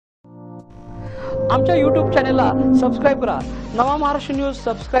आमच्या YouTube चॅनलला subscribe करा। नवा महाराष्ट्र न्यूज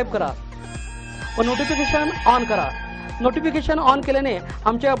सबस्क्राइब करा व नोटिफिकेशन ऑन करा। नोटिफिकेशन ऑन केल्याने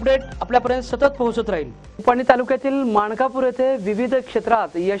आमचे अपडेट आपल्यापर्यंत सतत पोहोचत राहील। निपाणी तालुक्यातील माणकापूर येथे विविध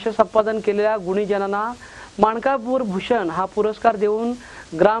क्षेत्रात यश संपादन केलेल्या गुणीजनांना माणकापूर भूषण हा पुरस्कार देऊन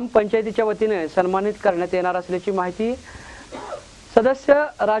ग्रामपंचायतीच्या वतीने सन्मानित करण्यात येणार असल्याची माहिती सदस्य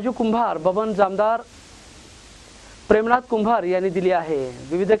राजू कुंभार, बबन जामदार, प्रेमनाथ कुंभार यांनी दिली आहे।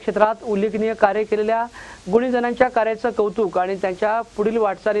 विविध क्षेत्रात उल्लेखनीय कार्य केलेल्या गुणीजनांच्या कार्याचे कौतुक आणि त्यांच्या पुढील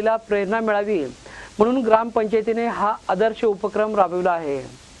वाटचालीला प्रेरणा मिळावी म्हणून ग्रामपंचायतीने हा आदर्श उपक्रम राबविला आहे।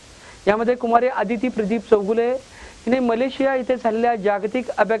 यामध्ये कुमारी आदिती प्रदीप चौगुले हिने मलेशिया येथे झालेल्या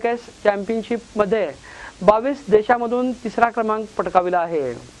जागतिक अबॅकस चॅम्पियनशिप मध्ये 22 देशांमधून तिसरा क्रमांक पटकाविला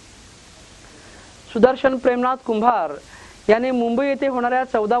आहे। सुदर्शन प्रेमनाथ कुंभार याने मुंबई येथे होणाऱ्या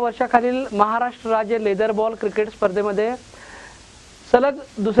 14 वर्षाखालील महाराष्ट्र राज्य लेदर बॉल क्रिकेट स्पर्धेमध्ये सलग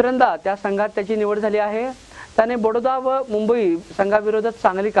दुसऱ्यांदा त्या संघात त्याची निवड झाली आहे। त्याने बडोदा व मुंबई संघाविरोधात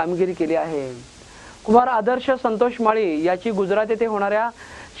चांगली कामगिरी केली आहे। कुमार आदर्श संतोष माळी याची गुजरात येथे होणाऱ्या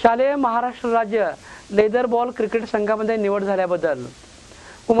शालेय महाराष्ट्र राज्य लेदर बॉल क्रिकेट संघामध्ये निवड झाल्याबद्दल,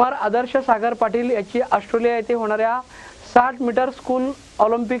 कुमार आदर्श सागर पाटील याची ऑस्ट्रेलिया येथे होणाऱ्या 60 मीटर स्कूल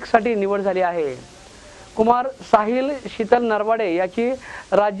ऑलिम्पिकसाठी निवड झाली आहे। कुमार साहिल शीतल नरवाडे याची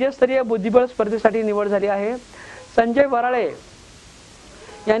राज्यस्तरीय बुद्धिबळ स्पर्धेसाठी निवड झाली आहे। संजय वराळे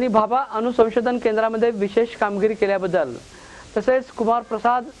यांनी भाभा अणुसंशोधन केंद्रामध्ये विशेष कामगिरी केल्याबद्दल, तसेच कुमार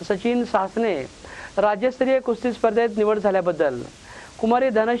प्रसाद सचिन सासने राज्यस्तरीय कुस्ती स्पर्धेत निवड झाल्याबद्दल, कुमारी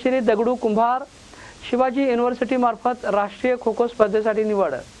धनश्री दगडू कुंभार शिवाजी युनिव्हर्सिटी मार्फत राष्ट्रीय खो खो स्पर्धेसाठी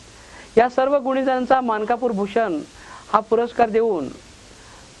निवड, या सर्व गुणीजनांचा माणकापूर भूषण हा पुरस्कार देऊन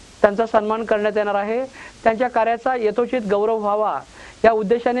त्यांचा सन्मान करण्यात येणार आहे। त्यांच्या कार्याचा यथोचित गौरव व्हावा या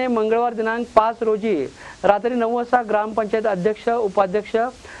उद्देशाने मंगळवार दिनांक 5 रोजी रात्री 9 वाजता ग्रामपंचायत अध्यक्ष, उपाध्यक्ष,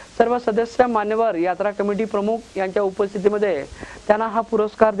 सर्व सदस्य, मान्यवर, यात्रा कमिटी प्रमुख यांच्या उपस्थितीमध्ये त्यांना हा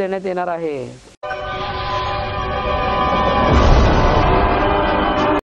पुरस्कार देण्यात येणार आहे।